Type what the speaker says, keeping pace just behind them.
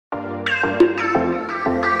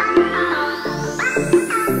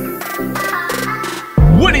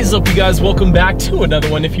is up, you guys? Welcome back to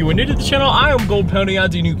another one. If you are new to the channel, I am Gold Pony. I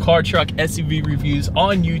do new car, truck, SUV reviews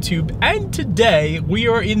on YouTube, and today we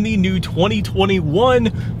are in the new 2021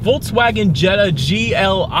 Volkswagen Jetta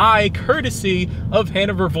GLI, courtesy of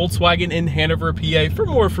Hanover Volkswagen in Hanover, PA. For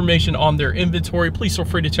more information on their inventory, please feel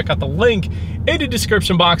free to check out the link in the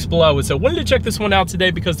description box below. And so I wanted to check this one out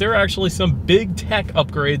today because there are actually some big tech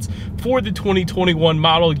upgrades for the 2021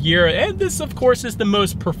 model year, and this of course is the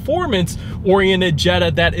most performance oriented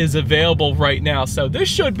Jetta that is available right now, so this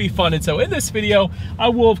should be fun. And so in this video I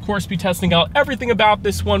will of course be testing out everything about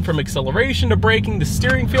this one, from acceleration to braking to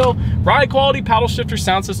steering feel, ride quality, paddle shifter,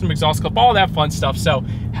 sound system, exhaust clip, all that fun stuff. So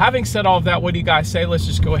having said all of that, what do you guys say? Let's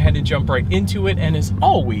just go ahead and jump right into it, and as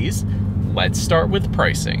always, let's start with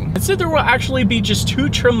pricing. And so there will actually be just two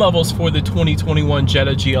trim levels for the 2021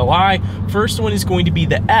 Jetta GLI. First one is going to be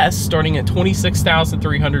the S, starting at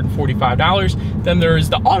 $26,345. Then there is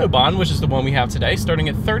the Autobahn, which is the one we have today, starting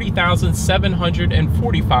at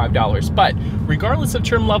 $30,745. But regardless of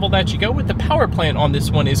trim level that you go with, the power plant on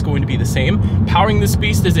this one is going to be the same. Powering this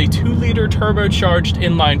beast is a 2-liter turbocharged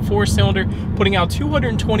inline 4-cylinder, putting out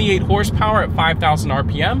 228 horsepower at 5,000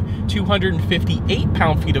 RPM, 258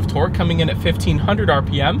 pound-feet of torque, coming in at 1,500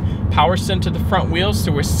 RPM, power sent to the front wheels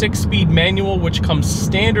through a 6-speed manual, which comes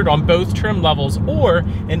standard on both trim levels, or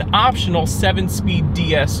an optional 7-speed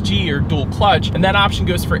DSG or dual clutch, and that option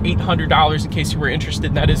goes for $800 in case you were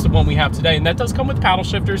interested. That is the one we have today, and that does come with paddle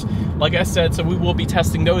shifters, like I said, so we will be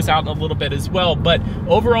testing those out in a little bit as well. But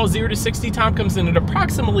overall 0 to 60 time comes in at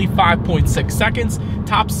approximately 5.6 seconds,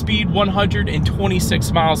 top speed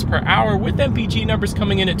 126 miles per hour, with MPG numbers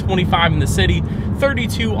coming in at 25 in the city,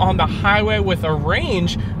 32 on the highway, with a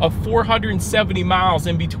range of 470 miles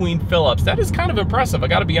in between fill-ups. That is kind of impressive, I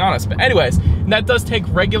gotta be honest. But anyways, and that does take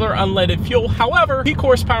regular unleaded fuel. However, peak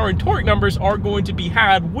horsepower and torque numbers are going to be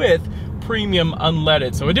had with premium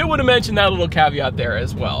unleaded. So I did want to mention that little caveat there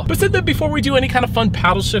as well. But said that before we do any kind of fun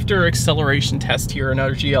paddle shifter or acceleration test here in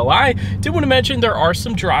our GLI, did want to mention there are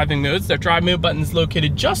some driving modes. That drive mode button is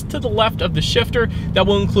located just to the left of the shifter. That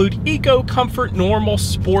will include Eco, Comfort, Normal,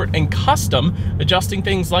 Sport, and Custom, adjusting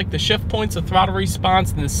things like the shift points, the throttle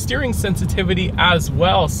response, and the steering sensitivity as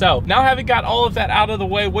well. So now having got all of that out of the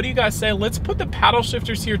way, what do you guys say? Let's put the paddle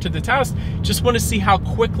shifters here to the test. Just want to see how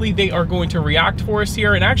quickly they are going to react for us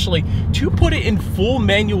here. And actually, to put it in full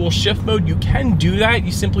manual shift mode, you can do that.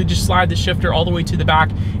 You simply just slide the shifter all the way to the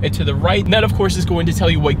back and to the right. And that of course is going to tell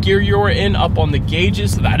you what gear you're in up on the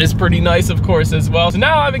gauges. So that is pretty nice of course as well. So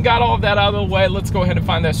now having got all of that out of the way, let's go ahead and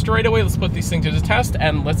find that straight away. Let's put these things to the test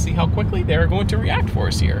and let's see how quickly they're going to react for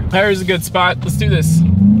us here. There's a good spot. Let's do this.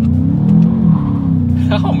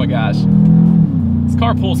 Oh my gosh. This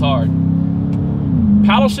car pulls hard.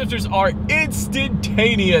 Paddle shifters are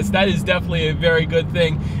instantaneous. That is definitely a very good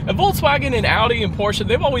thing. And Volkswagen and Audi and Porsche,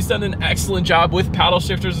 they've always done an excellent job with paddle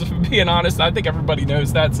shifters, if I'm being honest. I think everybody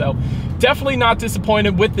knows that. So definitely not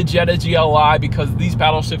disappointed with the Jetta GLI because these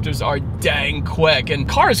paddle shifters are dang quick. And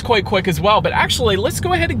car is quite quick as well. But actually, let's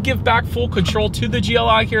go ahead and give back full control to the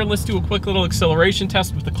GLI here. Let's do a quick little acceleration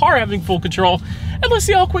test with the car having full control. And let's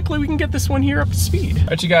see how quickly we can get this one here up to speed. All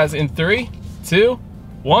right, you guys, in 3, 2,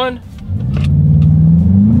 1.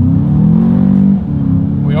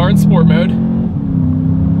 We are in sport mode.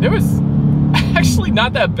 It was actually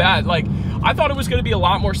not that bad. Like, I thought it was going to be a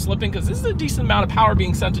lot more slipping because this is a decent amount of power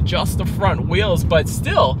being sent to just the front wheels, but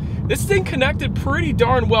still, this thing connected pretty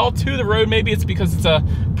darn well to the road. Maybe it's because it's a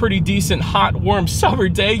pretty decent, hot, warm summer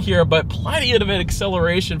day here, but plenty of an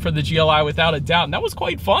acceleration for the GLI without a doubt, and that was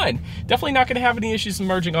quite fun. Definitely not going to have any issues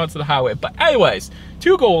emerging onto the highway. But anyways,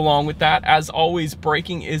 to go along with that, as always,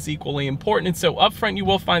 braking is equally important. And so up front, you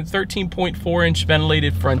will find 13.4-inch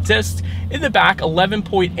ventilated front discs. In the back,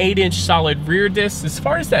 11.8-inch solid rear discs. As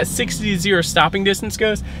far as that 60 to 0 stopping distance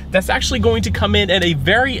goes, that's actually going to come in at a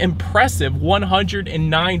very impressive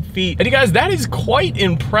 109 feet. And you guys, that is quite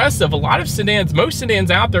impressive. A lot of sedans, most sedans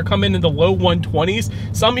out there come in the low 120s,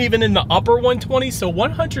 some even in the upper 120s. So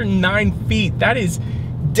 109 feet, that is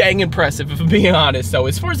dang impressive, if I'm being honest. So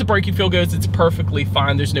as far as the braking feel goes, it's perfectly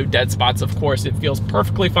fine. There's no dead spots, of course. It feels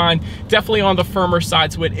perfectly fine. Definitely on the firmer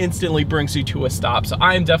side, so it instantly brings you to a stop. So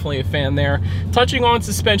I am definitely a fan there. Touching on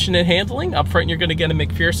suspension and handling, up front, you're going to get a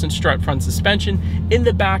McPherson strut front suspension. In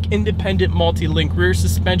the back, independent multi-link rear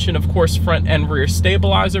suspension, of course, front and rear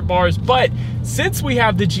stabilizer bars. But since we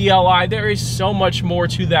have the GLI, there is so much more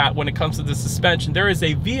to that when it comes to the suspension. There is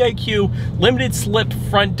a VAQ limited slip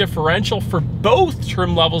front differential for both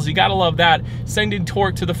trim levels. You gotta love that, sending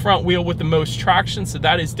torque to the front wheel with the most traction. So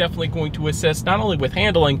that is definitely going to assist not only with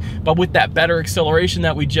handling, but with that better acceleration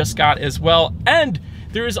that we just got as well. And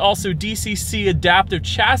There is also DCC adaptive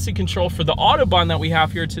chassis control for the Autobahn that we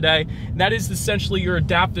have here today. And that is essentially your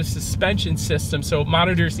adaptive suspension system. So it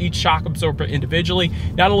monitors each shock absorber individually,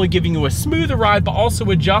 not only giving you a smoother ride, but also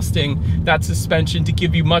adjusting that suspension to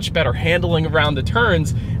give you much better handling around the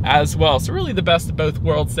turns as well. So really the best of both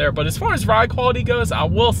worlds there. But as far as ride quality goes, I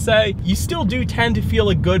will say you still do tend to feel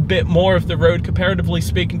a good bit more of the road comparatively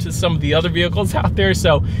speaking to some of the other vehicles out there.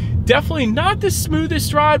 So definitely not the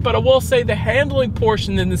smoothest ride, but I will say the handling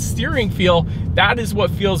portion and the steering feel, that is what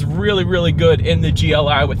feels really, really good in the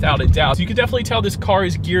GLI without a doubt. So you can definitely tell this car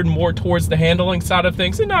is geared more towards the handling side of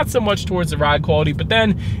things and not so much towards the ride quality. But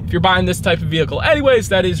then if you're buying this type of vehicle anyways,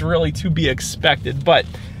 that is really to be expected. But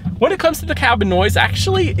when it comes to the cabin noise,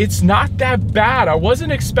 actually, it's not that bad. I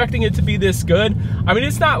wasn't expecting it to be this good. I mean,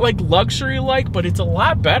 it's not like luxury-like, but it's a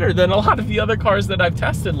lot better than a lot of the other cars that I've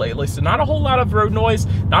tested lately. So not a whole lot of road noise,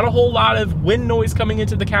 not a whole lot of wind noise coming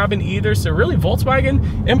into the cabin either. So really,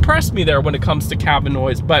 Volkswagen impressed me there when it comes to cabin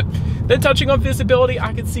noise. But then touching on visibility,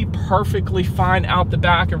 I can see perfectly fine out the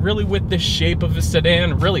back. And really with the shape of a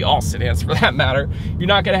sedan, really all sedans for that matter, you're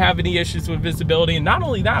not gonna have any issues with visibility. And not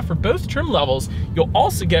only that, for both trim levels, you'll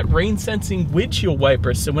also get rain sensing windshield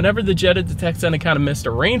wipers. So whenever the Jetta detects any kind of mist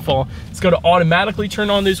or rainfall, it's going to automatically turn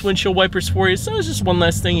on those windshield wipers for you. So it's just one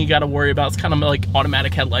less thing you got to worry about. It's kind of like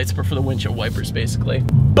automatic headlights, but for the windshield wipers basically.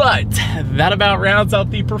 But that about rounds out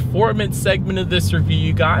the performance segment of this review,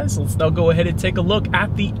 you guys. Let's now go ahead and take a look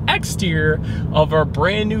at the exterior of our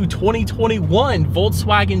brand new 2021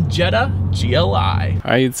 Volkswagen Jetta GLI.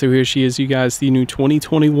 All right, so here she is, you guys, the new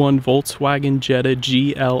 2021 Volkswagen Jetta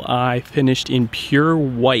GLI, finished in pure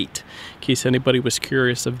white, in case anybody was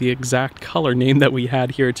curious of the exact color name that we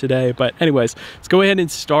had here today. But anyways, let's go ahead and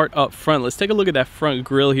start up front. Let's take a look at that front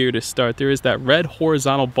grille here to start. There is that red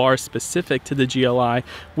horizontal bar specific to the GLI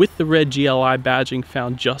with the red GLI badging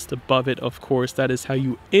found just above it. Of course, that is how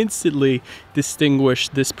you instantly distinguish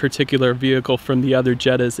this particular vehicle from the other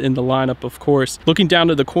Jettas in the lineup, of course. Looking down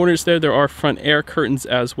to the corners there are front air curtains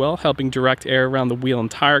as well, helping direct air around the wheel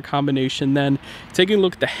and tire combination. Then taking a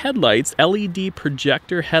look at the headlights, LED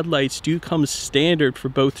projector headlights do come standard for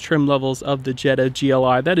both trim levels of the Jetta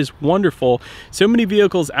GLI. That is wonderful. So many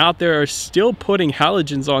vehicles out there are still putting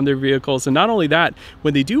halogens on their vehicles, and not only that,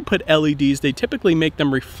 when they do put LEDs, they typically make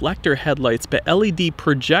them reflector headlights, but LED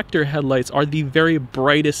projector headlights are the very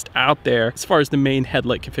brightest out there as far as the main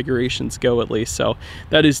headlight configurations go, at least. So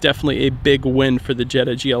that is definitely a big win for the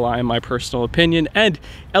Jetta GLI in my personal opinion, and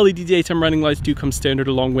LED daytime running lights do come standard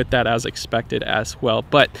along with that as expected as well.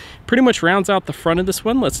 But pretty much rounds out the front of this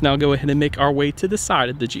one. Let's now go ahead and make our way to the side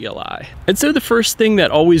of the GLI. And so the first thing that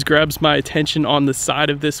always grabs my attention on the side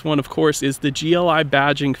of this one, of course, is the GLI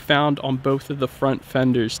badging found on both of the front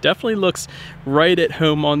fenders. Definitely looks right at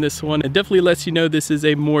home on this one. It definitely lets you know this is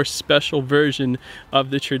a more special version of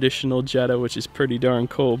the traditional Jetta, which is pretty darn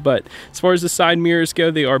cool. But as far as the side mirrors go,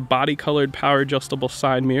 they are body colored power adjustable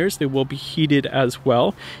side mirrors. They will be heated as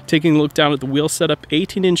well. Taking a look down at the wheel setup,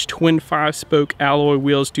 18-inch twin 5-spoke alloy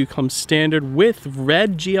wheels do come standard with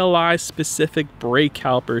red GLI specific brake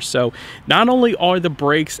calipers. So not only are the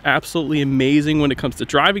brakes absolutely amazing when it comes to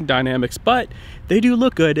driving dynamics, but they do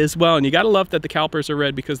look good as well. And you gotta love that the calipers are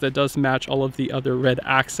red, because that does match all of the other red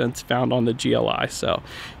accents found on the GLI. So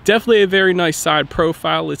definitely a very nice side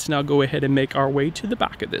profile. Let's now go ahead and make our way to the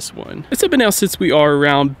back of this one. Let's up and now, since we are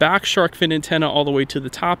around back, shark fin antenna all the way to the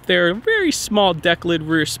top there. A very small deck lid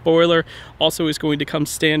rear spoiler also is going to come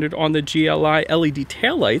standard on the GLI. LED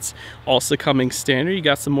taillights also coming standard. You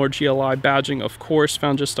got some more GLI badging, of course,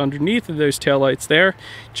 found just underneath of those taillights there.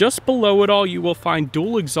 Just below it all, you will find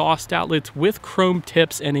dual exhaust outlets with chrome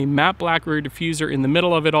tips and a matte black rear diffuser in the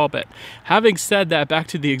middle of it all. But having said that, back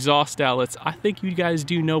to the exhaust outlets, I think you guys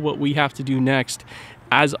do know what we have to do next.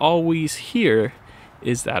 As always, here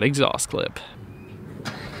is that exhaust clip.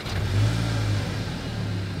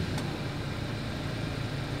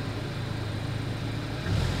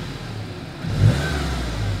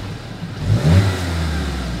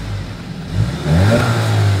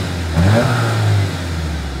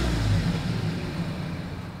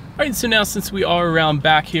 Alright, so now since we are around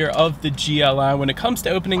back here of the GLI, when it comes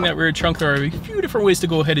to opening that rear trunk, there are a few different ways to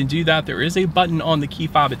go ahead and do that. There is a button on the key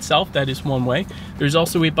fob itself, that is one way. There's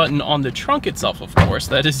also a button on the trunk itself, of course,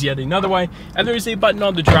 that is yet another way. And there's a button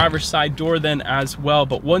on the driver's side door then as well.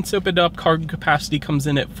 But once opened up, cargo capacity comes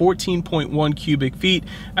in at 14.1 cubic feet.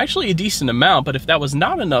 Actually a decent amount, but if that was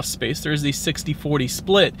not enough space, there is a 60-40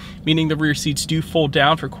 split, meaning the rear seats do fold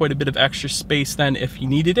down for quite a bit of extra space then if you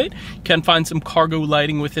needed it. You can find some cargo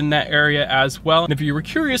lighting within that area as well. And if you were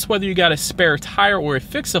curious whether you got a spare tire or a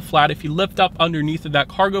fix-a-flat, if you lift up underneath of that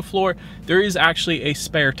cargo floor, there is actually a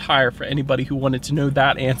spare tire for anybody who wanted to know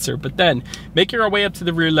that answer. But then making our way up to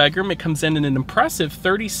the rear legroom, it comes in an impressive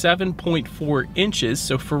 37.4 inches.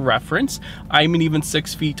 So for reference, I'm an even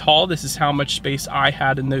 6 feet tall. This is how much space I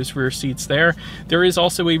had in those rear seats there. There is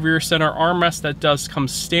also a rear center armrest that does come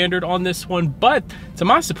standard on this one, but to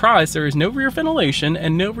my surprise, there is no rear ventilation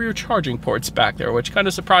and no rear charging ports back there, which kind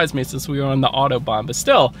of surprised me since we were on the Autobahn. But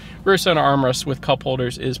still, rear center armrest with cup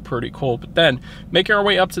holders is pretty cool. But then making our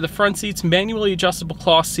way up to the front seats, manually adjustable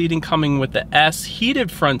cloth seating coming with the S,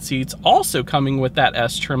 heated front seats also coming with that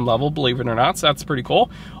S trim level, believe it or not, so that's pretty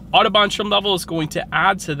cool. Autobahn trim level is going to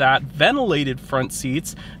add to that ventilated front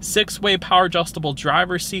seats, 6-way power adjustable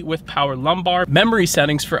driver's seat with power lumbar, memory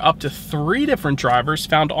settings for up to 3 different drivers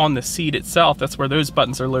found on the seat itself. That's where those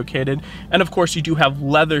buttons are located. And of course you do have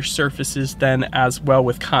leather surfaces then as well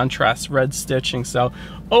with contrast red stitching. So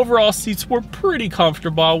overall seats were pretty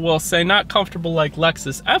comfortable, I will say. Not comfortable like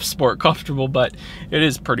Lexus F Sport comfortable, but it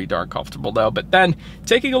is pretty darn comfortable though. But then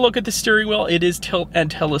taking a look at the steering wheel, it is tilt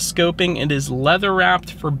and telescoping. It is leather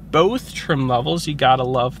wrapped for both trim levels. You gotta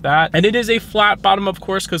love that. And it is a flat bottom, of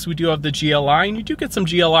course, because we do have the GLI, and you do get some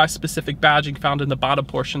GLI specific badging found in the bottom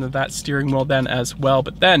portion of that steering wheel then as well.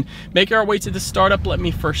 But then making our way to the startup, let me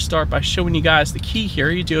first start by showing you guys the key here.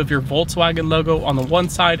 You do have your Volkswagen logo on the one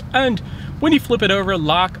side, and when you flip it over,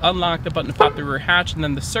 lock, unlock the button to pop the rear hatch, and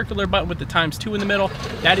then the circular button with the ×2 in the middle,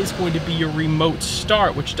 that is going to be your remote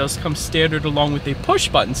start, which does come standard along with a push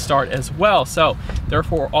button start as well. So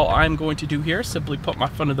therefore, all I'm going to do here is simply put my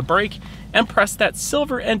foot on the brake and press that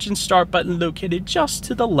silver engine start button located just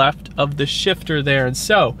to the left of the shifter there. And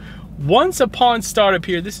so once upon startup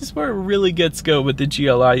here, this is where it really gets go with the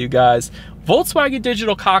GLI, you guys. Volkswagen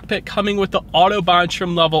digital cockpit coming with the Autobahn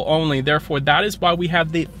trim level only. Therefore, that is why we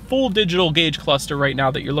have the full digital gauge cluster right now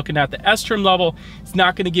that you're looking at. The S trim level is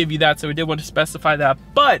not going to give you that, so we did want to specify that.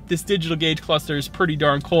 But this digital gauge cluster is pretty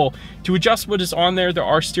darn cool. To adjust what is on there, there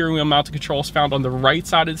are steering wheel mounted controls found on the right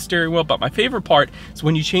side of the steering wheel. But my favorite part is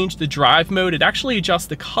when you change the drive mode, it actually adjusts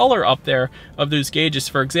the color up there of those gauges.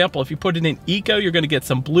 For example, if you put it in Eco, you're going to get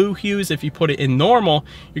some blue hues. If you put it in Normal,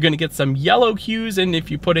 you're going to get some yellow hues. And if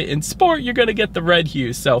you put it in Sport, you're going to get the red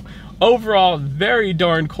hues. So overall, very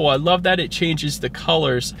darn cool. I love that it changes the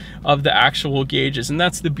colors of the actual gauges, and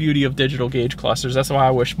that's the beauty of digital gauge clusters. That's why I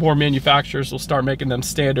wish more manufacturers will start making them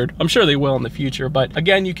standard. I'm sure they will in the future, but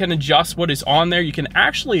again, you can adjust what is on there. You can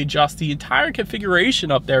actually adjust the entire configuration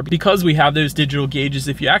up there because we have those digital gauges.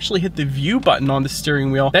 If you actually hit the view button on the steering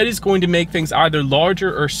wheel, that is going to make things either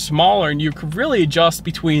larger or smaller, and you can really adjust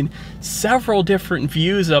between several different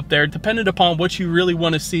views up there depending upon what you really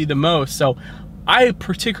want to see the most. So I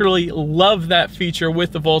particularly love that feature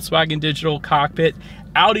with the Volkswagen digital cockpit.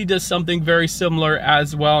 Audi does something very similar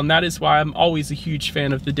as well, and that is why I'm always a huge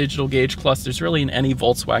fan of the digital gauge clusters really in any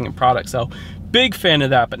Volkswagen product. So big fan of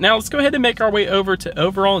that. But now let's go ahead and make our way over to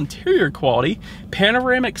overall interior quality.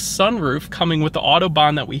 Panoramic sunroof coming with the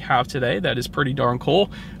Autobahn that we have today. That is pretty darn cool.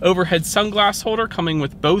 Overhead sunglass holder coming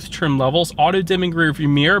with both trim levels. Auto dimming rear view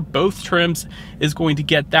mirror, both trims is going to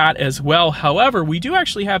get that as well. However, we do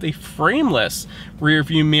actually have a frameless rear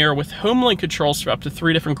view mirror with home link controls for up to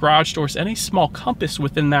 3 different garage doors and a small compass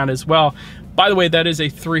within that as well. By the way, that is a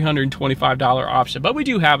 $325 option, but we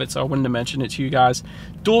do have it, so I wanted to mention it to you guys.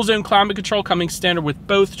 Dual zone climate control coming standard with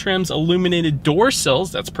both trims. Illuminated door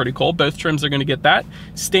sills, that's pretty cool. Both trims are going to get that.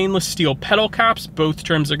 Stainless steel pedal caps, both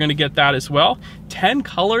trims are going to get that as well. 10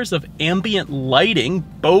 colors of ambient lighting,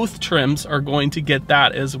 both trims are going to get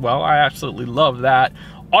that as well. I absolutely love that.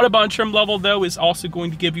 Autobahn trim level though is also going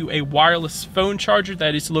to give you a wireless phone charger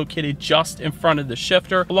that is located just in front of the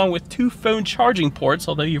shifter, along with 2 phone charging ports,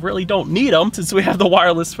 although you really don't need them since we have the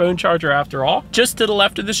wireless phone charger after all. Just to the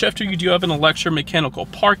left of the shifter, you do have an electromechanical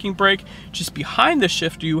parking brake. Just behind the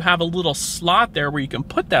shifter, you have a little slot there where you can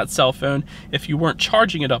put that cell phone if you weren't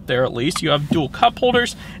charging it up there at least. You have dual cup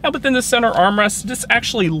holders, and within the center armrest, it's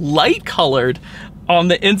actually light colored on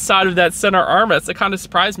the inside of that center armrest. It kind of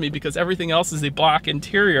surprised me because everything else is a black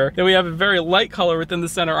interior. Then we have a very light color within the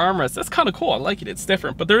center armrest. That's kind of cool. I like it. It's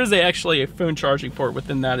different, but there is actually a phone charging port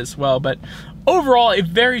within that as well. But overall, a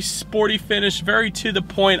very sporty finish, very to the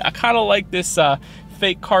point. I kind of like this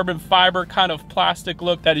fake carbon fiber kind of plastic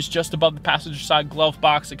look that is just above the passenger side glove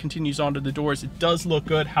box. It continues onto the doors. It does look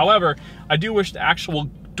good. However, I do wish the actual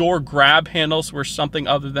door grab handles were something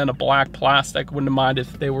other than a black plastic. Wouldn't mind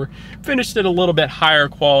if they were finished at a little bit higher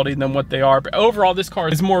quality than what they are. But overall, this car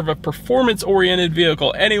is more of a performance-oriented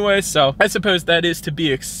vehicle anyway, so I suppose that is to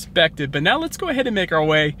be expected. But now let's go ahead and make our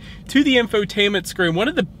way to the infotainment screen. One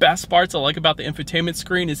of the best parts I like about the infotainment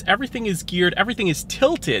screen is everything is geared, everything is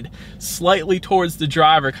tilted slightly towards the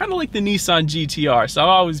driver, kind of like the Nissan GTR. So I've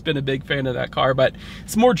always been a big fan of that car, but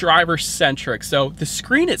it's more driver-centric. So the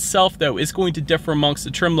screen itself, though, is going to differ amongst the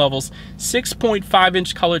trim levels.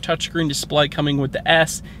 6.5-inch color touchscreen display coming with the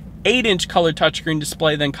S, 8-inch color touchscreen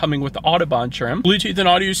display then coming with the Autobahn trim. Bluetooth and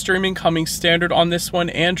audio streaming coming standard on this one.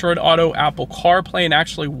 Android Auto, Apple CarPlay, and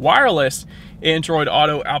actually wireless Android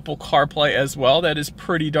Auto, Apple CarPlay as well. That is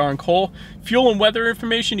pretty darn cool. Fuel and weather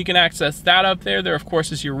information, you can access that up there. There, of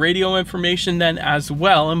course, is your radio information then as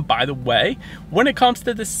well. And by the way, when it comes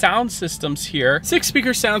to the sound systems here,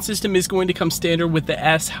 6-speaker sound system is going to come standard with the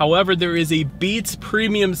S. However, there is a Beats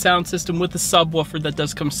premium sound system with a subwoofer that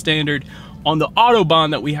does come standard on the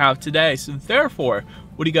Autobahn that we have today. So therefore,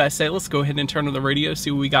 what do you guys say? Let's go ahead and turn on the radio,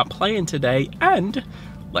 see what we got playing today, and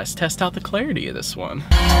let's test out the clarity of this one.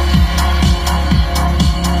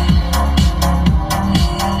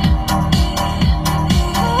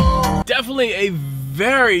 Definitely a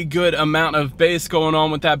very good amount of bass going on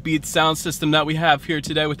with that Beats sound system that we have here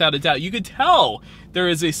today, without a doubt. You could tell there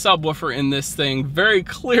is a subwoofer in this thing very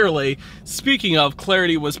clearly. Speaking of,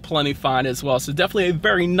 clarity was plenty fine as well. So definitely a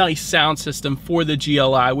very nice sound system for the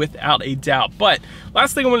GLI without a doubt. But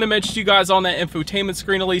last thing I wanted to mention to you guys on that infotainment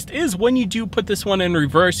screen at least is when you do put this one in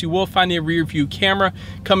reverse, you will find a rear view camera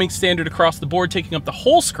coming standard across the board, taking up the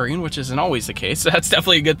whole screen, which isn't always the case. So that's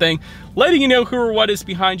definitely a good thing. Letting you know who or what is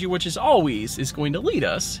behind you, which is always is going to lead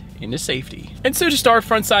us into safety. And so to start,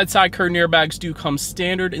 front side curtain airbags do come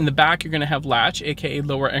standard. In the back, you're going to have latch, aka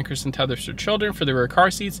lower anchors and tethers for children for the rear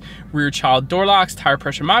car seats, rear child door locks, tire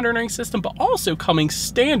pressure monitoring system, but also coming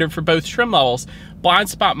standard for both trim levels, blind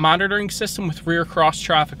spot monitoring system with rear cross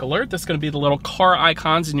traffic alert. That's going to be the little car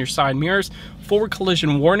icons in your side mirrors, forward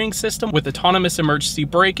collision warning system with autonomous emergency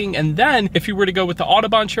braking. And then if you were to go with the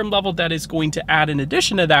Autobahn trim level, that is going to add, in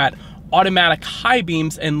addition to that, automatic high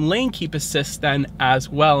beams and lane keep assist then as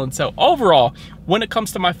well. And so overall, when it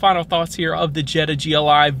comes to my final thoughts here of the Jetta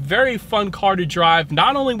GLI, very fun car to drive,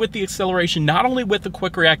 not only with the acceleration, not only with the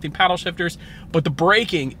quick reacting paddle shifters, but the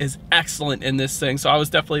braking is excellent in this thing. So I was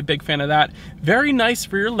definitely a big fan of that. Very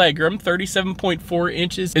nice rear legroom, 37.4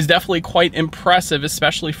 inches is definitely quite impressive,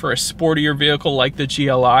 especially for a sportier vehicle like the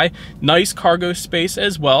GLI. Nice cargo space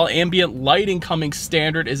as well. Ambient lighting coming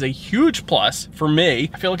standard is a huge plus for me.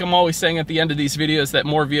 I feel like I'm always saying at the end of these videos that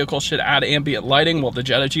more vehicles should add ambient lighting. Well, the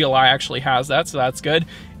Jetta GLI actually has that, so that's good.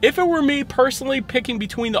 If it were me personally picking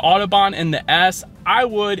between the Autobahn and the S, I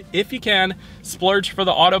would, if you can, splurge for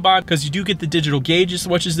the Autobahn, because you do get the digital gauges,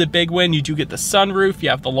 which is the big win. You do get the sunroof, you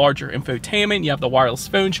have the larger infotainment, you have the wireless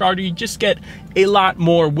phone charger. You just get a lot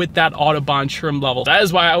more with that Autobahn trim level. That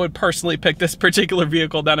is why I would personally pick this particular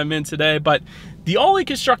vehicle that I'm in today. But the only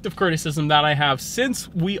constructive criticism that I have, since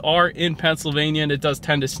we are in Pennsylvania and it does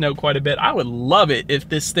tend to snow quite a bit, I would love it if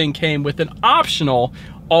this thing came with an optional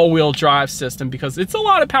all-wheel drive system, because it's a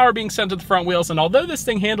lot of power being sent to the front wheels. And although this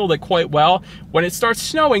thing handled it quite well, when it starts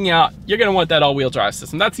snowing out, you're gonna want that all-wheel drive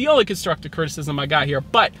system. That's the only constructive criticism I got here.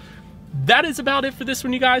 But that is about it for this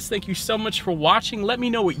one, you guys. Thank you so much for watching. Let me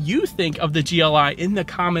know what you think of the GLI in the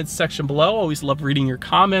comments section below. Always love reading your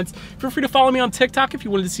comments. Feel free to follow me on TikTok if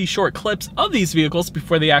you wanted to see short clips of these vehicles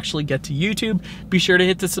before they actually get to YouTube. Be sure to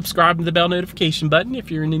hit the subscribe and the bell notification button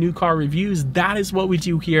if you're into new car reviews. That is what we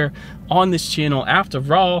do here on this channel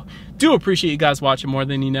after all. Do appreciate you guys watching more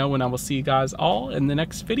than you know, and I will see you guys all in the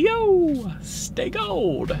next video. Stay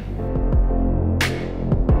gold.